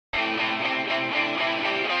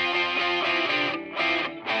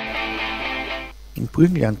Im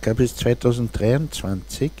Burgenland gab es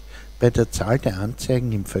 2023 bei der Zahl der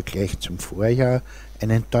Anzeigen im Vergleich zum Vorjahr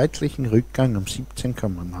einen deutlichen Rückgang um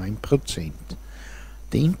 17,9%.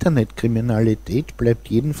 Die Internetkriminalität bleibt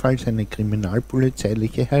jedenfalls eine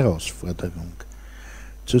kriminalpolizeiliche Herausforderung.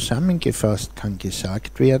 Zusammengefasst kann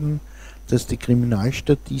gesagt werden, dass die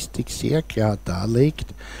Kriminalstatistik sehr klar darlegt,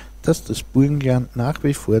 dass das Burgenland nach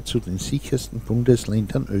wie vor zu den sichersten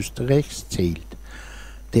Bundesländern Österreichs zählt.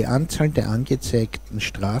 Die Anzahl der angezeigten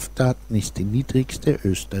Straftaten ist die niedrigste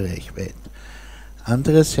österreichweit.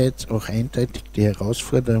 Andererseits auch eindeutig die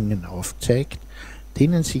Herausforderungen aufzeigt,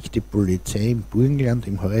 denen sich die Polizei im Burgenland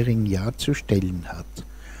im heurigen Jahr zu stellen hat.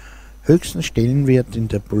 Höchsten Stellenwert in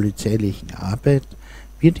der polizeilichen Arbeit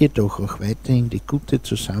wird jedoch auch weiterhin die gute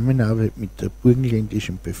Zusammenarbeit mit der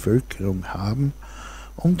burgenländischen Bevölkerung haben,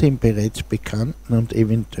 um den bereits bekannten und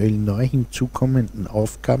eventuell neu hinzukommenden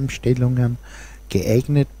Aufgabenstellungen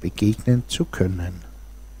geeignet begegnen zu können.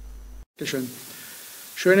 Dankeschön.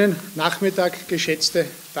 Schönen Nachmittag, geschätzte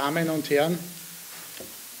Damen und Herren.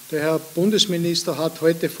 Der Herr Bundesminister hat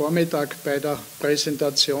heute Vormittag bei der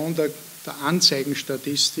Präsentation der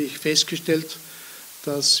Anzeigenstatistik festgestellt,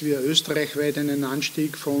 dass wir österreichweit einen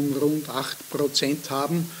Anstieg von rund 8%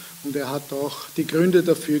 haben. Und er hat auch die Gründe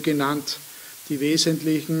dafür genannt, die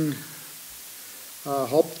wesentlichen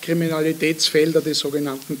Hauptkriminalitätsfelder, die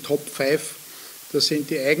sogenannten Top 5. Das sind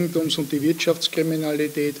die Eigentums- und die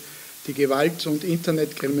Wirtschaftskriminalität, die Gewalt- und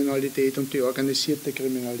Internetkriminalität und die organisierte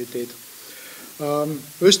Kriminalität.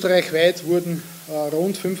 Österreichweit wurden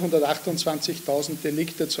rund 528.000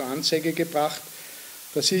 Delikte zur Anzeige gebracht.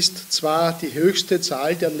 Das ist zwar die höchste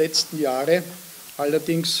Zahl der letzten Jahre,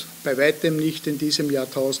 allerdings bei weitem nicht in diesem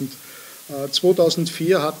Jahrtausend.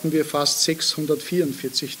 2004 hatten wir fast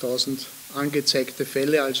 644.000 angezeigte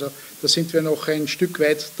Fälle, also da sind wir noch ein Stück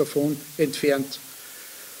weit davon entfernt.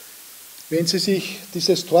 Wenn Sie sich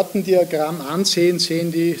dieses Tortendiagramm ansehen,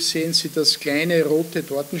 sehen Sie das kleine rote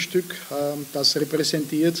Tortenstück, das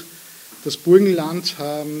repräsentiert das Burgenland,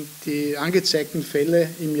 die angezeigten Fälle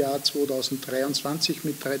im Jahr 2023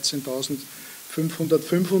 mit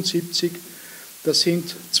 13.575. Das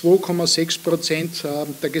sind 2,6%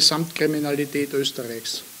 der Gesamtkriminalität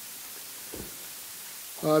Österreichs.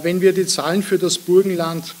 Wenn wir die Zahlen für das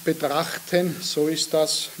Burgenland betrachten, so ist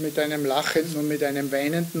das mit einem lachenden und mit einem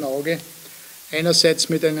weinenden Auge. Einerseits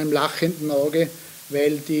mit einem lachenden Auge,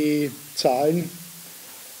 weil die Zahlen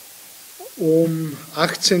um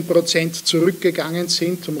 18% zurückgegangen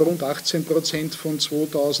sind, um rund 18% von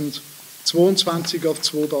 2022 auf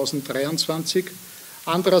 2023.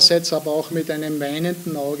 Andererseits aber auch mit einem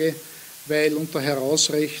weinenden Auge, weil unter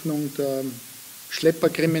Herausrechnung der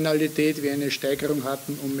Schlepperkriminalität wir eine Steigerung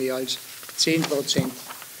hatten um mehr als 10%.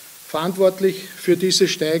 Verantwortlich für diese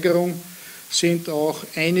Steigerung sind auch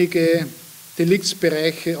einige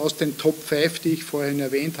Deliktsbereiche aus den Top 5, die ich vorhin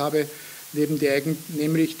erwähnt habe,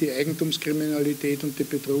 nämlich die Eigentumskriminalität und die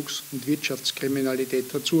Betrugs- und Wirtschaftskriminalität.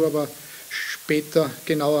 Dazu aber später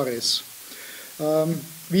genaueres.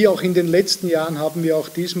 Wie auch in den letzten Jahren haben wir auch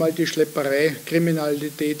diesmal die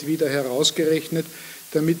Schleppereikriminalität wieder herausgerechnet,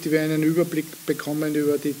 damit wir einen Überblick bekommen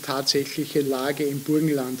über die tatsächliche Lage im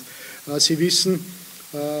Burgenland. Sie wissen,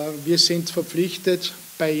 wir sind verpflichtet,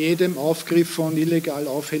 bei jedem Aufgriff von illegal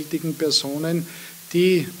aufhältigen Personen,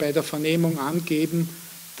 die bei der Vernehmung angeben,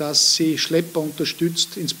 dass sie Schlepper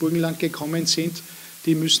unterstützt ins Burgenland gekommen sind,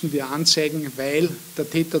 die müssen wir anzeigen, weil der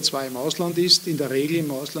Täter zwar im Ausland ist, in der Regel im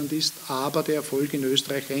Ausland ist, aber der Erfolg in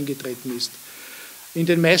Österreich eingetreten ist. In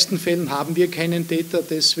den meisten Fällen haben wir keinen Täter,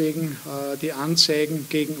 deswegen die Anzeigen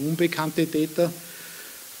gegen unbekannte Täter.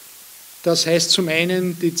 Das heißt zum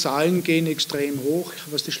einen, die Zahlen gehen extrem hoch,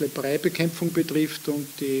 was die Schleppereibekämpfung betrifft, und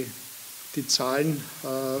die Zahlen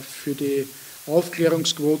für die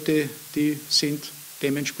Aufklärungsquote, die sind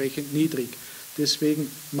dementsprechend niedrig. Deswegen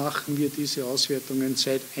machen wir diese Auswertungen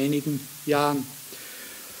seit einigen Jahren.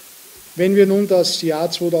 Wenn wir nun das Jahr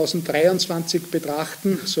 2023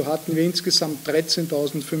 betrachten, so hatten wir insgesamt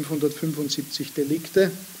 13.575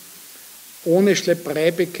 Delikte. Ohne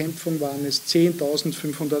Schleppereibekämpfung waren es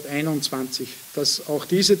 10.521. Auch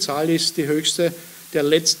diese Zahl ist die höchste der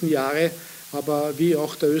letzten Jahre, aber wie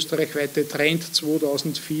auch der österreichweite Trend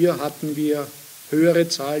 2004 hatten wir höhere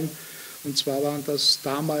Zahlen, und zwar waren das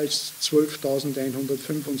damals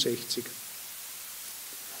 12.165.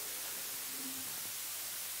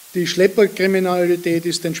 Die Schlepperkriminalität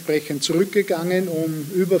ist entsprechend zurückgegangen um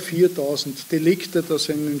über 4.000 Delikte, das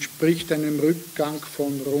entspricht einem Rückgang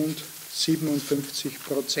von rund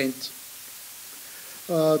 57%.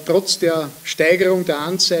 Trotz der Steigerung der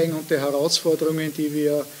Anzeigen und der Herausforderungen, die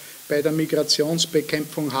wir bei der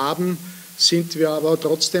Migrationsbekämpfung haben, sind wir aber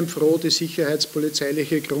trotzdem froh, die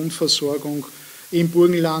sicherheitspolizeiliche Grundversorgung im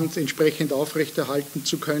Burgenland entsprechend aufrechterhalten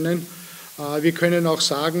zu können. Wir können auch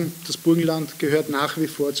sagen, das Burgenland gehört nach wie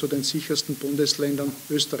vor zu den sichersten Bundesländern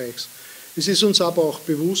Österreichs. Es ist uns aber auch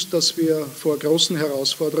bewusst, dass wir vor großen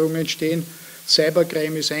Herausforderungen stehen.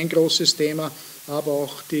 Cybercrime ist ein großes Thema, aber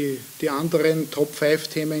auch die anderen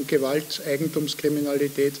Top-5-Themen, Gewalt,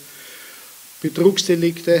 Eigentumskriminalität,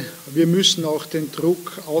 Betrugsdelikte. Wir müssen auch den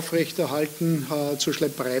Druck aufrechterhalten zur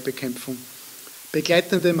Schleppereibekämpfung.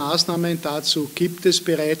 Begleitende Maßnahmen dazu gibt es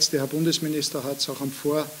bereits. Der Herr Bundesminister hat es auch am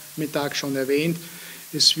Vormittag schon erwähnt.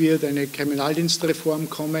 Es wird eine Kriminaldienstreform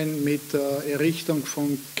kommen mit der Errichtung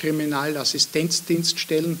von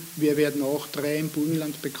Kriminalassistenzdienststellen. Wir werden auch 3 im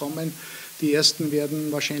Burgenland bekommen. Die ersten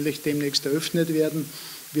werden wahrscheinlich demnächst eröffnet werden.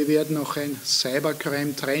 Wir werden auch ein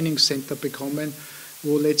Cybercrime-Trainingscenter bekommen,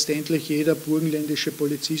 wo letztendlich jeder burgenländische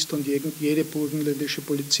Polizist und jede burgenländische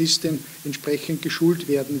Polizistin entsprechend geschult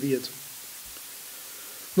werden wird.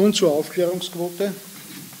 Nun zur Aufklärungsquote.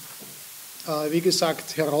 Wie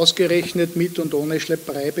gesagt, herausgerechnet mit und ohne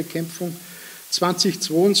Schleppereibekämpfung.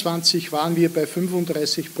 2022 waren wir bei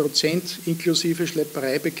 35% inklusive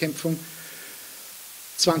Schleppereibekämpfung.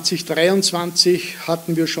 2023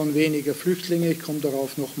 hatten wir schon weniger Flüchtlinge, ich komme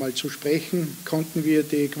darauf nochmal zu sprechen, konnten wir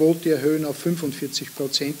die Quote erhöhen auf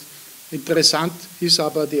 45%. Interessant ist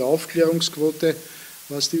aber die Aufklärungsquote,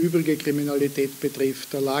 was die übrige Kriminalität betrifft.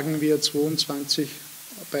 Da lagen wir 2022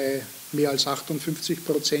 bei mehr als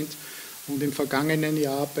 58% und im vergangenen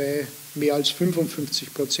Jahr bei mehr als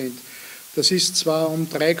 55%. Das ist zwar um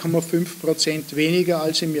 3,5% weniger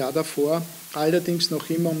als im Jahr davor, allerdings noch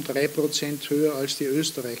immer um 3% höher als die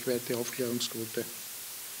österreichweite Aufklärungsquote.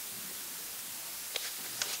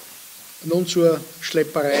 Nun zur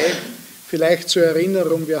Schlepperei. Vielleicht zur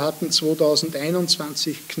Erinnerung, wir hatten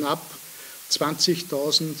 2021 knapp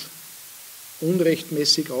 20.000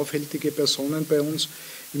 unrechtmäßig aufhältige Personen bei uns.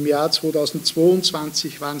 Im Jahr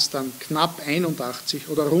 2022 waren es dann knapp 81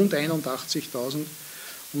 oder rund 81.000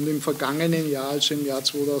 und im vergangenen Jahr, also im Jahr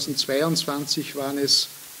 2022, waren es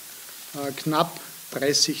knapp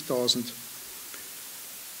 30.000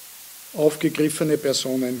 aufgegriffene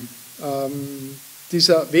Personen.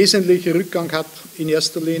 Dieser wesentliche Rückgang hat in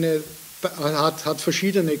erster Linie hat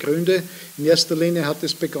verschiedene Gründe. In erster Linie hat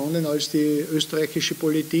es begonnen, als die österreichische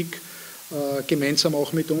Politik gemeinsam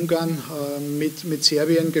auch mit Ungarn, mit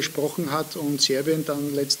Serbien gesprochen hat und Serbien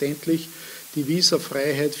dann letztendlich die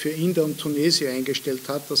Visafreiheit für Inder und Tunesier eingestellt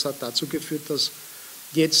hat. Das hat dazu geführt, dass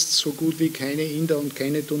jetzt so gut wie keine Inder und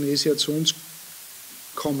keine Tunesier zu uns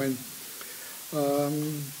kommen.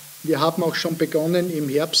 Wir haben auch schon begonnen, im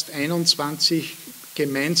Herbst 2021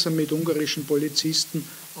 gemeinsam mit ungarischen Polizisten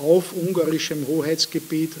auf ungarischem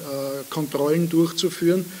Hoheitsgebiet Kontrollen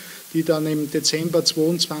durchzuführen, die dann im Dezember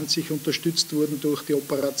 2022 unterstützt wurden durch die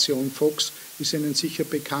Operation Fox, ist Ihnen sicher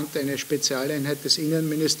bekannt, eine Spezialeinheit des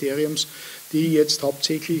Innenministeriums, die jetzt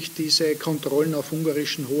hauptsächlich diese Kontrollen auf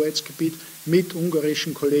ungarischem Hoheitsgebiet mit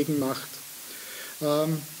ungarischen Kollegen macht.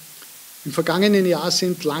 Im vergangenen Jahr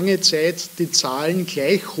sind lange Zeit die Zahlen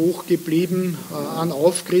gleich hoch geblieben an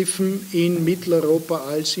Aufgriffen in Mitteleuropa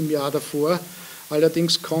als im Jahr davor.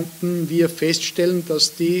 Allerdings konnten wir feststellen,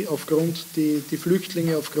 dass die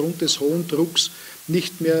Flüchtlinge aufgrund des hohen Drucks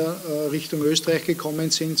nicht mehr Richtung Österreich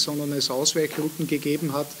gekommen sind, sondern es Ausweichrouten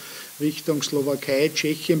gegeben hat, Richtung Slowakei,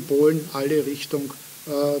 Tschechien, Polen, alle Richtung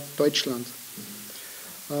Deutschland.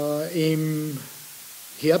 Im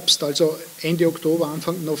Herbst, also Ende Oktober,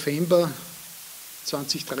 Anfang November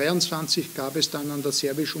 2023 gab es dann an der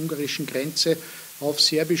serbisch-ungarischen Grenze auf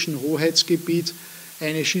serbischem Hoheitsgebiet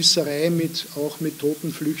eine Schießerei auch mit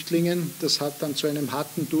toten Flüchtlingen. Das hat dann zu einem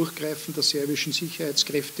harten Durchgreifen der serbischen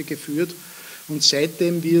Sicherheitskräfte geführt. Und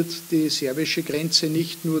seitdem wird die serbische Grenze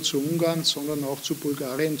nicht nur zu Ungarn, sondern auch zu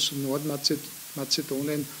Bulgarien, zu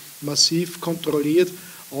Nordmazedonien massiv kontrolliert,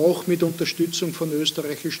 auch mit Unterstützung von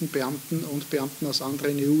österreichischen Beamten und Beamten aus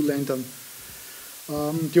anderen EU-Ländern.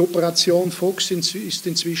 Die Operation Fox ist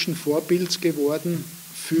inzwischen Vorbild geworden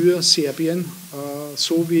für Serbien,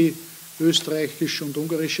 so wie österreichische und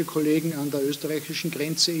ungarische Kollegen an der österreichischen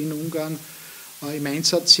Grenze in Ungarn im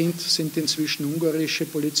Einsatz sind inzwischen ungarische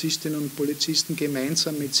Polizistinnen und Polizisten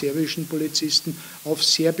gemeinsam mit serbischen Polizisten auf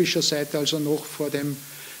serbischer Seite, also noch vor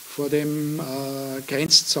dem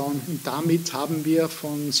Grenzzaun. Und damit haben wir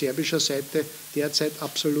von serbischer Seite derzeit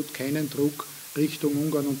absolut keinen Druck Richtung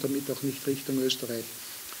Ungarn und damit auch nicht Richtung Österreich.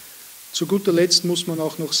 Zu guter Letzt muss man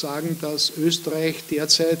auch noch sagen, dass Österreich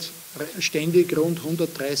derzeit ständig rund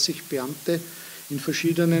 130 Beamte in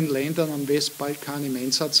verschiedenen Ländern am Westbalkan im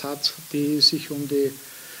Einsatz hat, die sich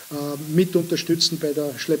mit unterstützen bei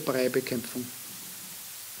der Schleppereibekämpfung.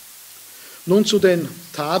 Nun zu den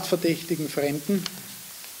tatverdächtigen Fremden.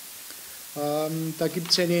 Da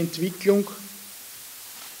gibt es eine Entwicklung,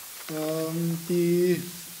 die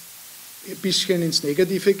ein bisschen ins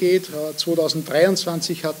Negative geht.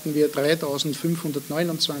 2023 hatten wir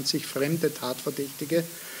 3.529 fremde Tatverdächtige.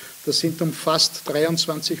 Das sind um fast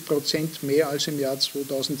 23% mehr als im Jahr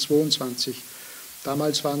 2022.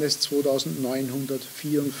 Damals waren es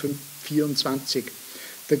 2.924.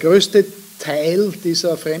 Der größte Teil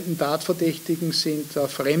dieser fremden Tatverdächtigen sind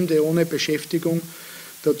Fremde ohne Beschäftigung.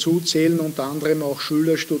 Dazu zählen unter anderem auch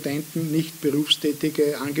Schüler, Studenten, nicht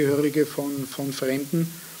berufstätige Angehörige von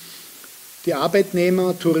Fremden. Die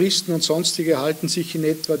Arbeitnehmer, Touristen und Sonstige halten sich in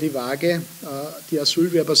etwa die Waage. Die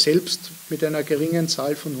Asylwerber selbst mit einer geringen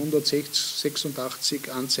Zahl von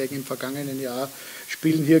 186 Anzeigen im vergangenen Jahr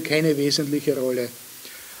spielen hier keine wesentliche Rolle.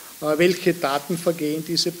 Welche Taten vergehen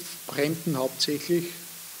diese Fremden hauptsächlich?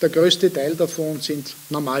 Der größte Teil davon sind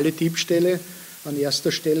normale Diebstähle. An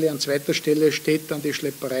erster Stelle, an zweiter Stelle steht dann die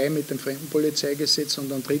Schlepperei mit dem Fremdenpolizeigesetz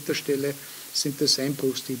und an dritter Stelle sind es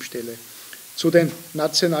Einbruchsdiebstähle. Zu den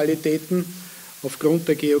Nationalitäten, aufgrund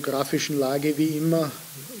der geografischen Lage wie immer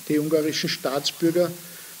die ungarischen Staatsbürger.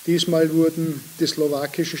 Diesmal wurden die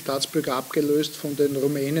slowakischen Staatsbürger abgelöst von den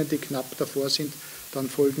Rumänen, die knapp davor sind. Dann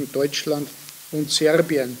folgen Deutschland und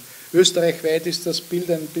Serbien. Österreichweit ist das Bild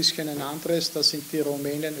ein bisschen ein anderes. Da sind die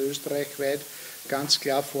Rumänen österreichweit ganz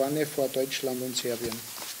klar vorne vor Deutschland und Serbien.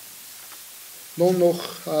 Nun noch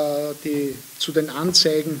zu den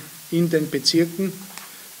Anzeigen in den Bezirken.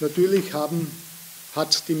 Natürlich hat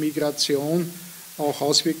die Migration auch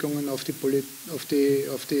Auswirkungen auf die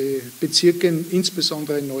Bezirke,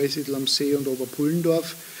 insbesondere in Neusiedl am See und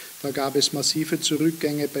Oberpullendorf. Da gab es massive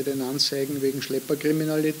Zurückgänge bei den Anzeigen wegen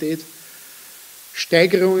Schlepperkriminalität.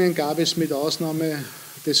 Steigerungen gab es mit Ausnahme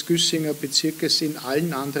des Güssinger Bezirkes in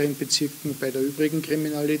allen anderen Bezirken bei der übrigen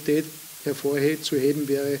Kriminalität. Hervorzuheben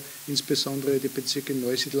wäre insbesondere die Bezirke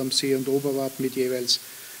Neusiedl am See und Oberwart mit jeweils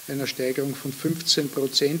einer Steigerung von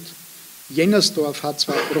 15%. Jennersdorf hat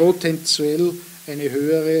zwar prozentuell eine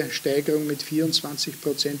höhere Steigerung mit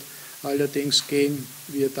 24%, allerdings gehen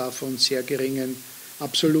wir da von sehr geringen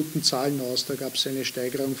absoluten Zahlen aus. Da gab es eine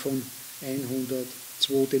Steigerung von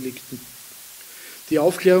 102 Delikten. Die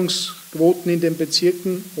Aufklärungsquoten in den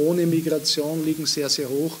Bezirken ohne Migration liegen sehr, sehr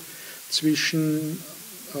hoch, zwischen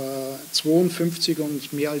 52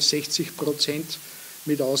 und mehr als 60%,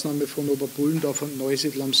 mit Ausnahme von Oberpullendorf und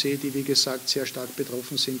Neusiedl am See, die wie gesagt sehr stark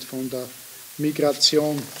betroffen sind von der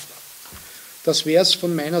Migration. Das wäre es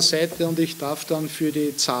von meiner Seite und ich darf dann für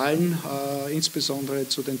die Zahlen, insbesondere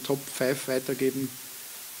zu den Top 5, weitergeben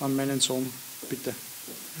an meinen Sohn. Bitte.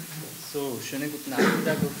 So, schönen guten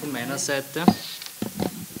Nachmittag auch von meiner Seite.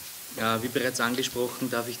 Wie bereits angesprochen,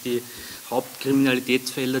 darf ich die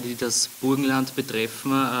Hauptkriminalitätsfelder, die das Burgenland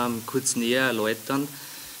betreffen, kurz näher erläutern.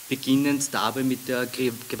 Beginnend dabei mit der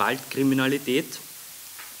Gewaltkriminalität.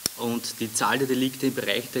 Und die Zahl der Delikte im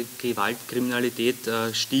Bereich der Gewaltkriminalität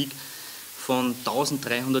stieg von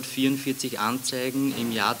 1344 Anzeigen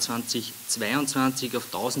im Jahr 2022 auf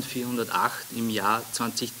 1408 im Jahr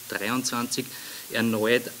 2023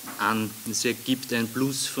 erneut an. Das ergibt ein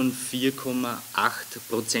Plus von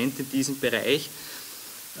 4,8% in diesem Bereich.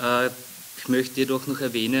 Ich möchte jedoch noch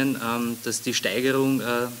erwähnen, dass die Steigerung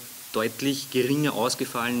deutlich geringer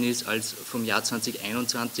ausgefallen ist als vom Jahr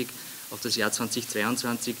 2021 auf das Jahr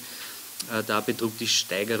 2022. Da betrug die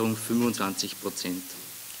Steigerung 25%.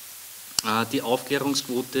 Die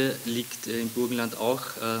Aufklärungsquote liegt im Burgenland auch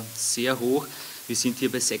sehr hoch. Wir sind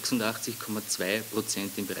hier bei 86,2%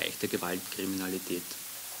 im Bereich der Gewaltkriminalität.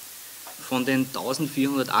 Von den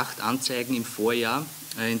 1408 Anzeigen im Vorjahr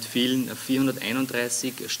entfielen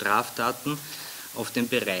 431 Straftaten auf den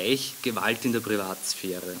Bereich Gewalt in der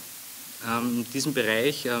Privatsphäre. In diesem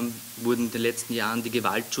Bereich wurden in den letzten Jahren die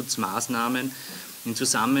Gewaltschutzmaßnahmen in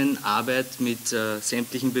Zusammenarbeit mit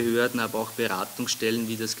sämtlichen Behörden, aber auch Beratungsstellen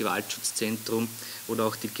wie das Gewaltschutzzentrum oder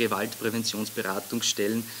auch die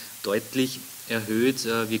Gewaltpräventionsberatungsstellen deutlich erhöht.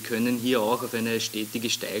 Wir können hier auch auf eine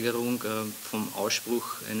stetige Steigerung vom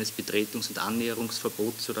Ausspruch eines Betretungs- und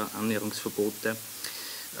Annäherungsverbots oder Annäherungsverbote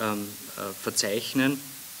verzeichnen.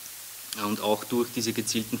 Und auch durch diese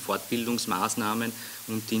gezielten Fortbildungsmaßnahmen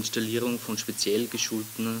und die Installierung von speziell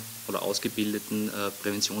geschulten oder ausgebildeten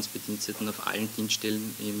Präventionsbediensteten auf allen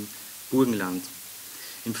Dienststellen im Burgenland.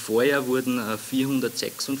 Im Vorjahr wurden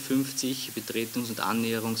 456 Betretungs- und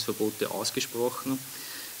Annäherungsverbote ausgesprochen.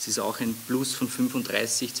 Es ist auch ein Plus von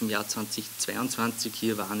 35 zum Jahr 2022.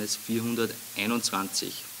 Hier waren es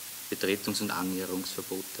 421 Betretungs- und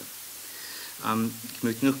Annäherungsverbote. Ich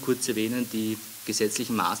möchte noch kurz erwähnen, die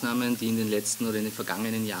gesetzlichen Maßnahmen, die in den letzten oder in den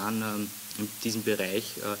vergangenen Jahren in diesem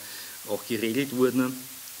Bereich auch geregelt wurden.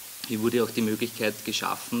 Hier wurde auch die Möglichkeit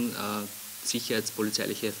geschaffen,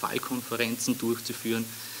 sicherheitspolizeiliche Fallkonferenzen durchzuführen,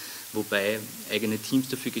 wobei eigene Teams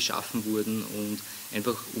dafür geschaffen wurden und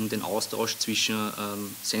einfach um den Austausch zwischen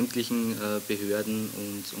sämtlichen Behörden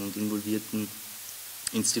und involvierten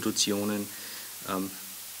Institutionen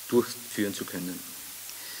durchführen zu können.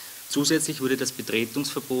 Zusätzlich wurde das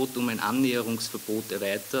Betretungsverbot um ein Annäherungsverbot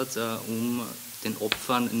erweitert, um den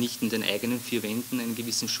Opfern nicht in den eigenen vier Wänden einen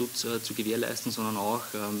gewissen Schutz zu gewährleisten, sondern auch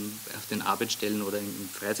auf den Arbeitsstellen oder im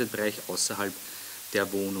Freizeitbereich außerhalb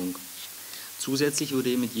der Wohnung. Zusätzlich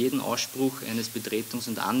wurde mit jedem Ausspruch eines Betretungs-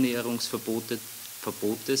 und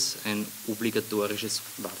Annäherungsverbotes ein obligatorisches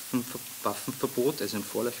Waffenverbot, also ein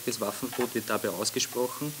vorläufiges Waffenverbot wird dabei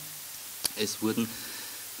ausgesprochen. Es wurden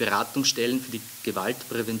Beratungsstellen für die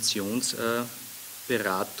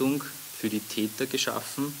Gewaltpräventionsberatung für die Täter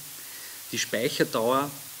geschaffen. Die Speicherdauer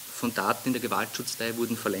von Daten in der Gewaltschutzdatei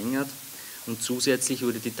wurden verlängert und zusätzlich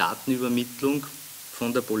wurde die Datenübermittlung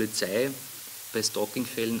von der Polizei bei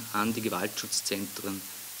Stalking-Fällen an die Gewaltschutzzentren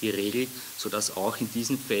geregelt, sodass auch in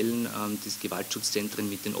diesen Fällen die Gewaltschutzzentren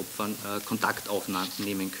mit den Opfern Kontakt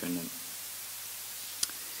aufnehmen können.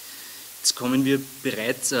 Jetzt kommen wir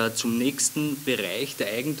bereits zum nächsten Bereich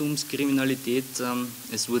der Eigentumskriminalität.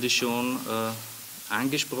 Es wurde schon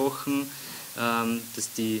angesprochen,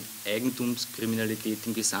 dass die Eigentumskriminalität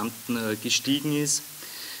im Gesamten gestiegen ist.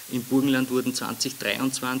 Im Burgenland wurden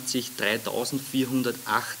 2023 3.408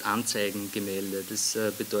 Anzeigen gemeldet. Das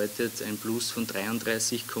bedeutet ein Plus von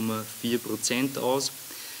 33,4% aus.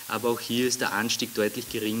 Aber auch hier ist der Anstieg deutlich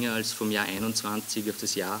geringer als vom Jahr 21 auf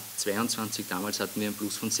das Jahr 22. Damals hatten wir einen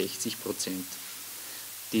Plus von 60%.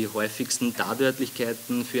 Die häufigsten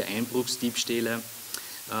Tatörtlichkeiten für Einbruchsdiebstähle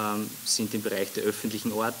sind im Bereich der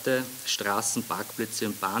öffentlichen Orte, Straßen, Parkplätze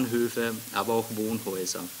und Bahnhöfe, aber auch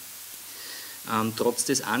Wohnhäuser. Trotz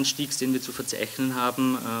des Anstiegs, den wir zu verzeichnen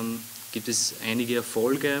haben, gibt es einige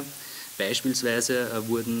Erfolge. Beispielsweise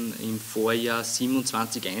wurden im Vorjahr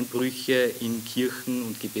 27 Einbrüche in Kirchen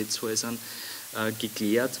und Gebetshäusern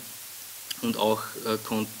geklärt und auch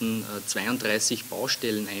konnten 32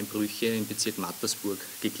 Baustelleneinbrüche im Bezirk Mattersburg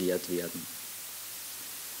geklärt werden.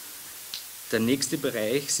 Der nächste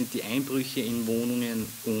Bereich sind die Einbrüche in Wohnungen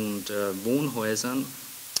und Wohnhäusern.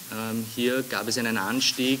 Hier gab es einen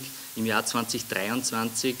Anstieg im Jahr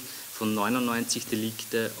 2023 von 99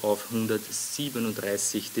 Delikte auf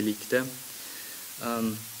 137 Delikte.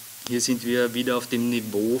 Hier sind wir wieder auf dem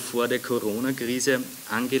Niveau vor der Corona-Krise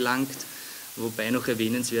angelangt, wobei noch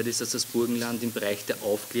erwähnenswert ist, dass das Burgenland im Bereich der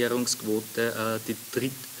Aufklärungsquote die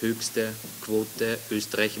dritthöchste Quote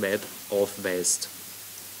österreichweit aufweist.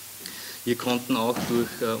 Hier konnten auch durch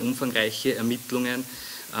umfangreiche Ermittlungen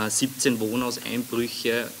 17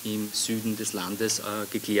 Wohnhauseinbrüche im Süden des Landes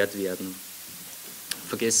geklärt werden.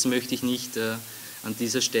 Vergessen möchte ich nicht an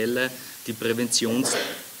dieser Stelle die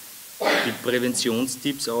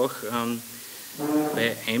Präventionstipps auch.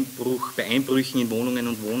 Bei Einbrüchen in Wohnungen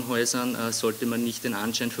und Wohnhäusern sollte man nicht den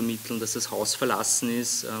Anschein vermitteln, dass das Haus verlassen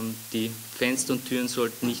ist. Die Fenster und Türen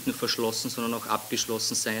sollten nicht nur verschlossen, sondern auch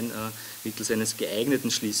abgeschlossen sein mittels eines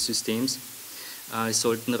geeigneten Schließsystems. Es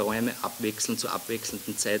sollten Räume abwechselnd zu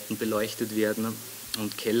abwechselnden Zeiten beleuchtet werden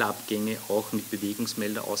und Kellerabgänge auch mit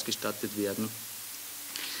Bewegungsmelder ausgestattet werden.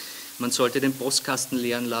 Man sollte den Postkasten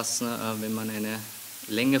leeren lassen, wenn man eine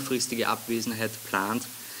längerfristige Abwesenheit plant.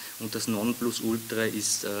 Und das Nonplusultra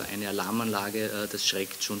ist eine Alarmanlage, das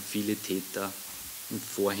schreckt schon viele Täter im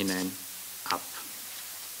Vorhinein ab.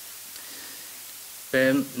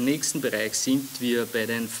 Beim nächsten Bereich sind wir bei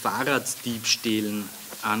den Fahrraddiebstählen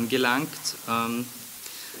angelangt.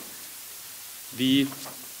 Wie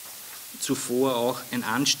zuvor auch ein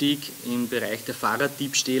Anstieg im Bereich der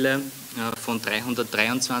Fahrraddiebstähle von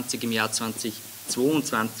 323 im Jahr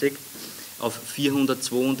 2022 auf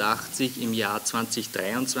 482 im Jahr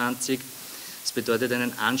 2023. Das bedeutet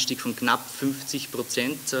einen Anstieg von knapp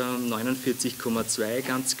 50%, 49,2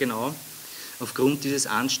 ganz genau. Aufgrund dieses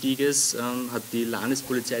Anstieges hat die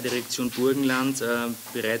Landespolizeidirektion Burgenland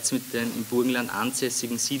bereits mit den im Burgenland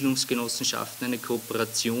ansässigen Siedlungsgenossenschaften eine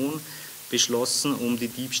Kooperation beschlossen, um die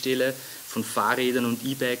Diebstähle von Fahrrädern und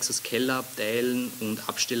E-Bikes aus Kellerabteilen und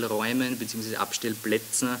Abstellräumen bzw.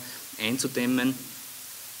 Abstellplätzen einzudämmen.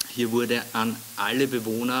 Hier wurde an alle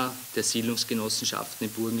Bewohner der Siedlungsgenossenschaften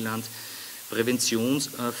im Burgenland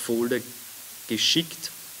Präventionsfolder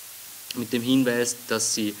geschickt mit dem Hinweis,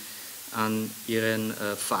 dass sie an ihren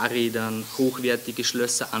Fahrrädern hochwertige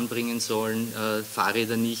Schlösser anbringen sollen,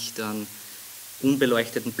 Fahrräder nicht an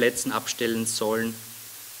unbeleuchteten Plätzen abstellen sollen,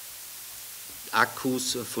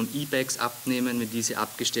 Akkus von E-Bikes abnehmen, wenn diese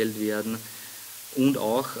abgestellt werden, und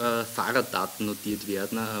auch Fahrraddaten notiert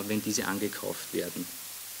werden, wenn diese angekauft werden.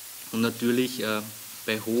 Und natürlich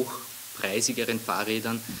bei hochpreisigeren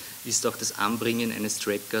Fahrrädern ist auch das Anbringen eines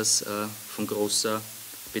Trackers von großer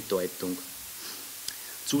Bedeutung.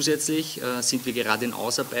 Zusätzlich sind wir gerade in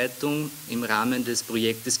Ausarbeitung im Rahmen des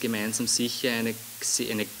Projektes Gemeinsam sicher eine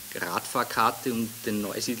Radfahrkarte um den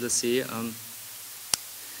Neusiedlersee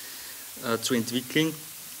zu entwickeln,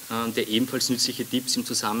 der ebenfalls nützliche Tipps im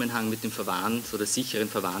Zusammenhang mit dem Verwahren oder sicheren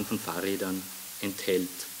Verwahren von Fahrrädern enthält.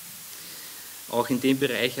 Auch in dem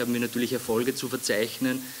Bereich haben wir natürlich Erfolge zu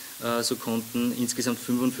verzeichnen. So konnten insgesamt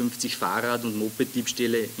 55 Fahrrad- und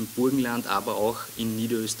Moped-Diebstähle im Burgenland, aber auch in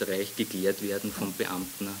Niederösterreich geklärt werden von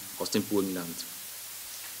Beamten aus dem Burgenland.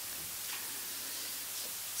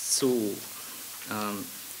 So,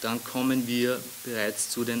 dann kommen wir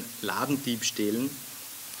bereits zu den Ladendiebstählen.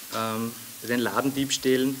 Bei den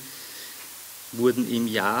Ladendiebstählen wurden im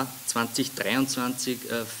Jahr 2023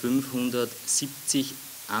 570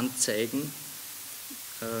 Anzeigen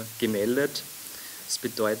gemeldet. Das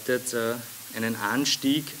bedeutet einen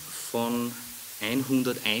Anstieg von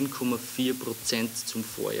 101,4% zum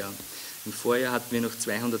Vorjahr. Im Vorjahr hatten wir noch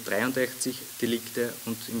 283 Delikte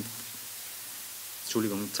und im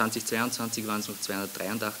 2022 waren es noch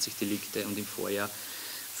 283 Delikte und im Vorjahr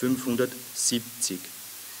 570.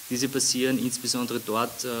 Diese passieren insbesondere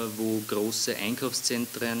dort, wo große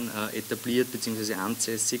Einkaufszentren etabliert bzw.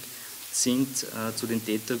 ansässig sind. Zu den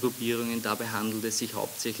Tätergruppierungen. Dabei handelt es sich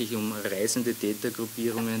hauptsächlich um reisende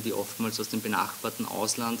Tätergruppierungen, die oftmals aus dem benachbarten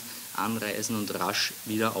Ausland anreisen und rasch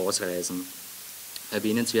wieder ausreisen.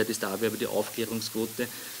 Erwähnenswert ist dabei aber die Aufklärungsquote,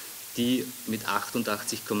 die mit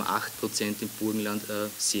 88,8% im Burgenland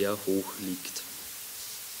sehr hoch liegt.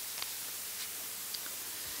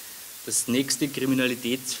 Das nächste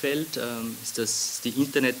Kriminalitätsfeld ist die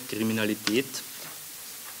Internetkriminalität.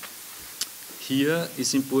 Hier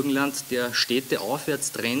ist im Burgenland der stete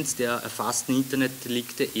Aufwärtstrend der erfassten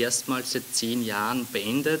Internetdelikte erstmals seit 10 Jahren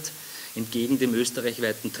beendet, entgegen dem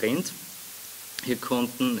österreichweiten Trend. Hier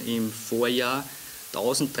konnten im Vorjahr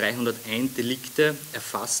 1301 Delikte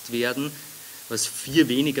erfasst werden, was 4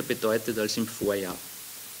 weniger bedeutet als im Vorjahr.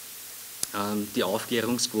 Die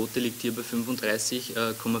Aufklärungsquote liegt hier bei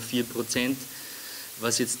 35,4%,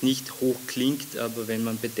 was jetzt nicht hoch klingt, aber wenn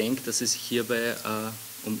man bedenkt, dass es sich hierbei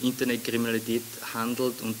um Internetkriminalität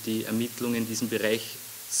handelt und die Ermittlungen in diesem Bereich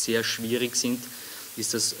sehr schwierig sind,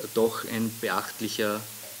 ist das doch ein beachtlicher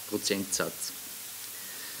Prozentsatz.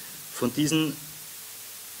 Von diesen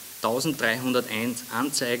 1301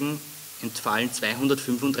 Anzeigen entfallen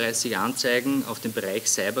 235 Anzeigen auf den Bereich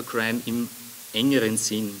Cybercrime im engeren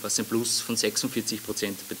Sinn, was ein Plus von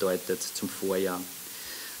 46% bedeutet zum Vorjahr.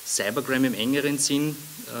 Cybercrime im engeren Sinn,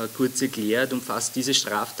 kurz erklärt, umfasst diese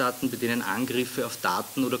Straftaten, bei denen Angriffe auf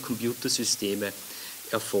Daten- oder Computersysteme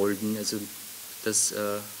erfolgen, also das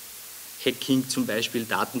Hacking zum Beispiel,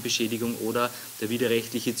 Datenbeschädigung oder der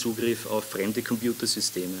widerrechtliche Zugriff auf fremde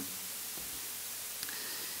Computersysteme.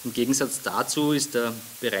 Im Gegensatz dazu ist der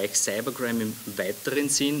Bereich Cybercrime im weiteren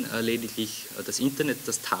Sinn lediglich das Internet,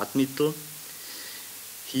 das Tatmittel.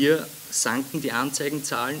 Hier sanken die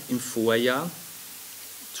Anzeigenzahlen im Vorjahr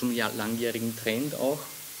zum langjährigen Trend auch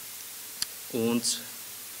und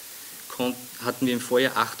hatten wir im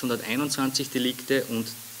Vorjahr 821 Delikte und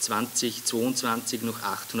 2022 noch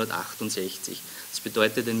 868. Das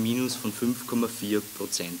bedeutet ein Minus von 5,4%.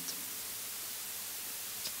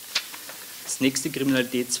 Das nächste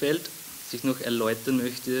Kriminalitätsfeld, das ich noch erläutern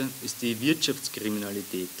möchte, ist die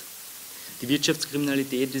Wirtschaftskriminalität. Die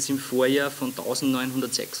Wirtschaftskriminalität ist im Vorjahr von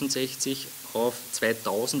 1966 auf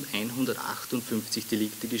 2158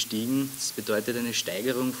 Delikte gestiegen. Das bedeutet eine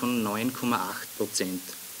Steigerung von 9,8%.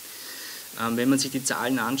 Wenn man sich die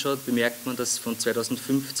Zahlen anschaut, bemerkt man, dass von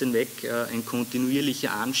 2015 weg ein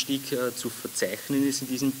kontinuierlicher Anstieg zu verzeichnen ist in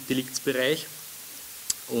diesem Deliktsbereich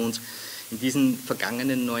und in diesen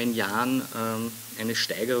vergangenen 9 Jahren eine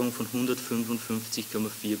Steigerung von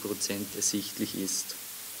 155,4% ersichtlich ist.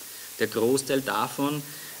 Der Großteil davon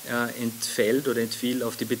entfiel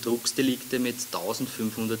auf die Betrugsdelikte mit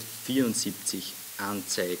 1574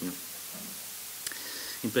 Anzeigen.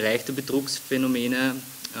 Im Bereich der Betrugsphänomene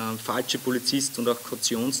falsche Polizist und auch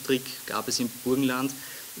Kautionstrick gab es im Burgenland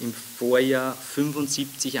im Vorjahr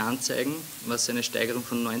 75 Anzeigen, was eine Steigerung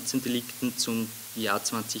von 19 Delikten zum Jahr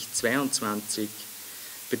 2022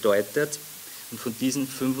 bedeutet. Und von diesen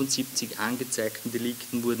 75 angezeigten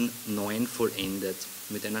Delikten wurden 9 vollendet,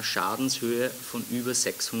 mit einer Schadenshöhe von über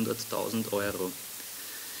 600.000 €.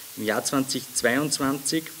 Im Jahr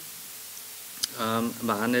 2022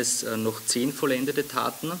 waren es noch 10 vollendete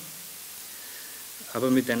Taten. aber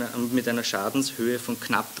mit einer Schadenshöhe von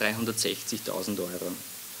knapp 360.000 Euro.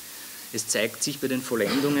 Es zeigt sich bei den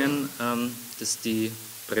Vollendungen, dass die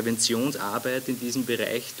Präventionsarbeit in diesem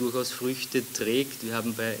Bereich durchaus Früchte trägt. Wir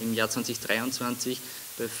haben im Jahr 2023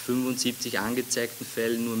 bei 75 angezeigten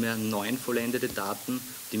Fällen nur mehr 9 vollendete Taten. Und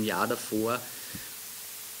im Jahr davor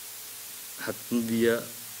hatten wir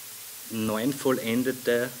 9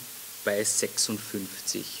 vollendete bei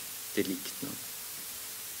 56 Delikten.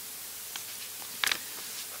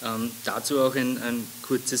 Dazu auch ein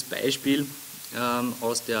kurzes Beispiel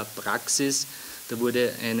aus der Praxis. Da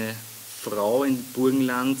wurde eine Frau in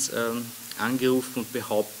Burgenland angerufen und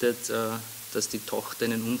behauptet, dass die Tochter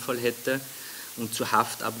einen Unfall hätte und zur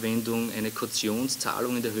Haftabwendung eine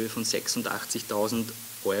Kautionszahlung in der Höhe von 86.000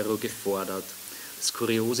 Euro gefordert. Das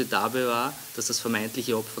Kuriose dabei war, dass das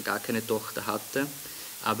vermeintliche Opfer gar keine Tochter hatte,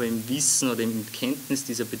 aber im Wissen oder in Kenntnis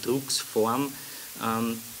dieser Betrugsform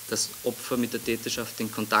das Opfer mit der Täterschaft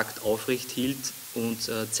den Kontakt aufrecht hielt und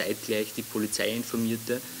zeitgleich die Polizei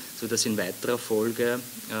informierte, sodass in weiterer Folge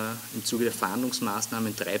im Zuge der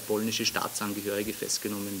Fahndungsmaßnahmen 3 polnische Staatsangehörige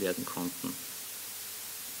festgenommen werden konnten.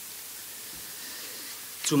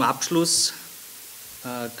 Zum Abschluss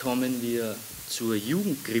kommen wir zur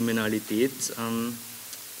Jugendkriminalität.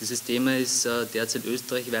 Dieses Thema ist derzeit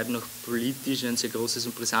österreichweit noch politisch ein sehr großes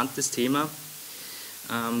und brisantes Thema.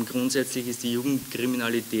 Grundsätzlich ist die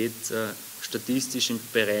Jugendkriminalität statistisch im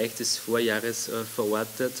Bereich des Vorjahres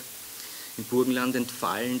verortet. Im Burgenland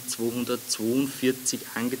entfallen 242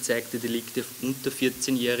 angezeigte Delikte auf unter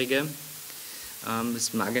 14-Jährige.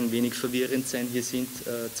 Es mag ein wenig verwirrend sein, hier sind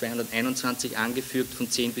 221 angefügt von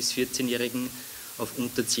 10- bis 14-Jährigen, auf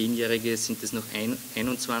unter 10-Jährige sind es noch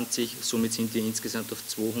 21, somit sind wir insgesamt auf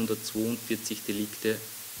 242 Delikte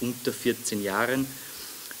unter 14 Jahren.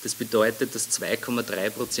 Das bedeutet, dass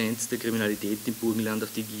 2,3% der Kriminalität im Burgenland auf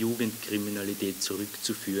die Jugendkriminalität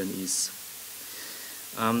zurückzuführen ist.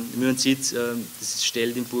 Wie man sieht, das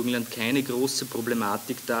stellt im Burgenland keine große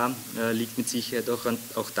Problematik dar, liegt mit Sicherheit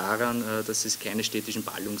auch daran, dass es keine städtischen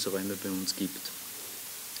Ballungsräume bei uns gibt.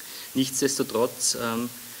 Nichtsdestotrotz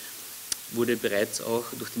wurde bereits auch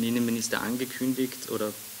durch den Innenminister angekündigt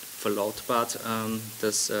oder verlautbart,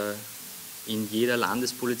 dass in jeder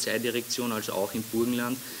Landespolizeidirektion, also auch im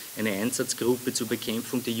Burgenland, eine Einsatzgruppe zur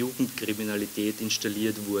Bekämpfung der Jugendkriminalität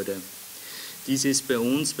installiert wurde. Diese ist bei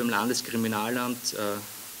uns beim Landeskriminalamt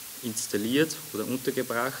installiert oder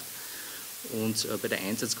untergebracht und bei der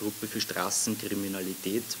Einsatzgruppe für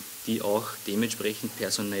Straßenkriminalität, die auch dementsprechend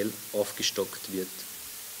personell aufgestockt wird.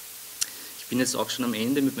 Ich bin jetzt auch schon am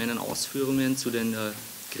Ende mit meinen Ausführungen zu den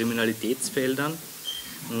Kriminalitätsfeldern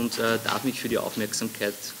und darf mich für die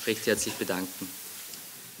Aufmerksamkeit recht herzlich bedanken.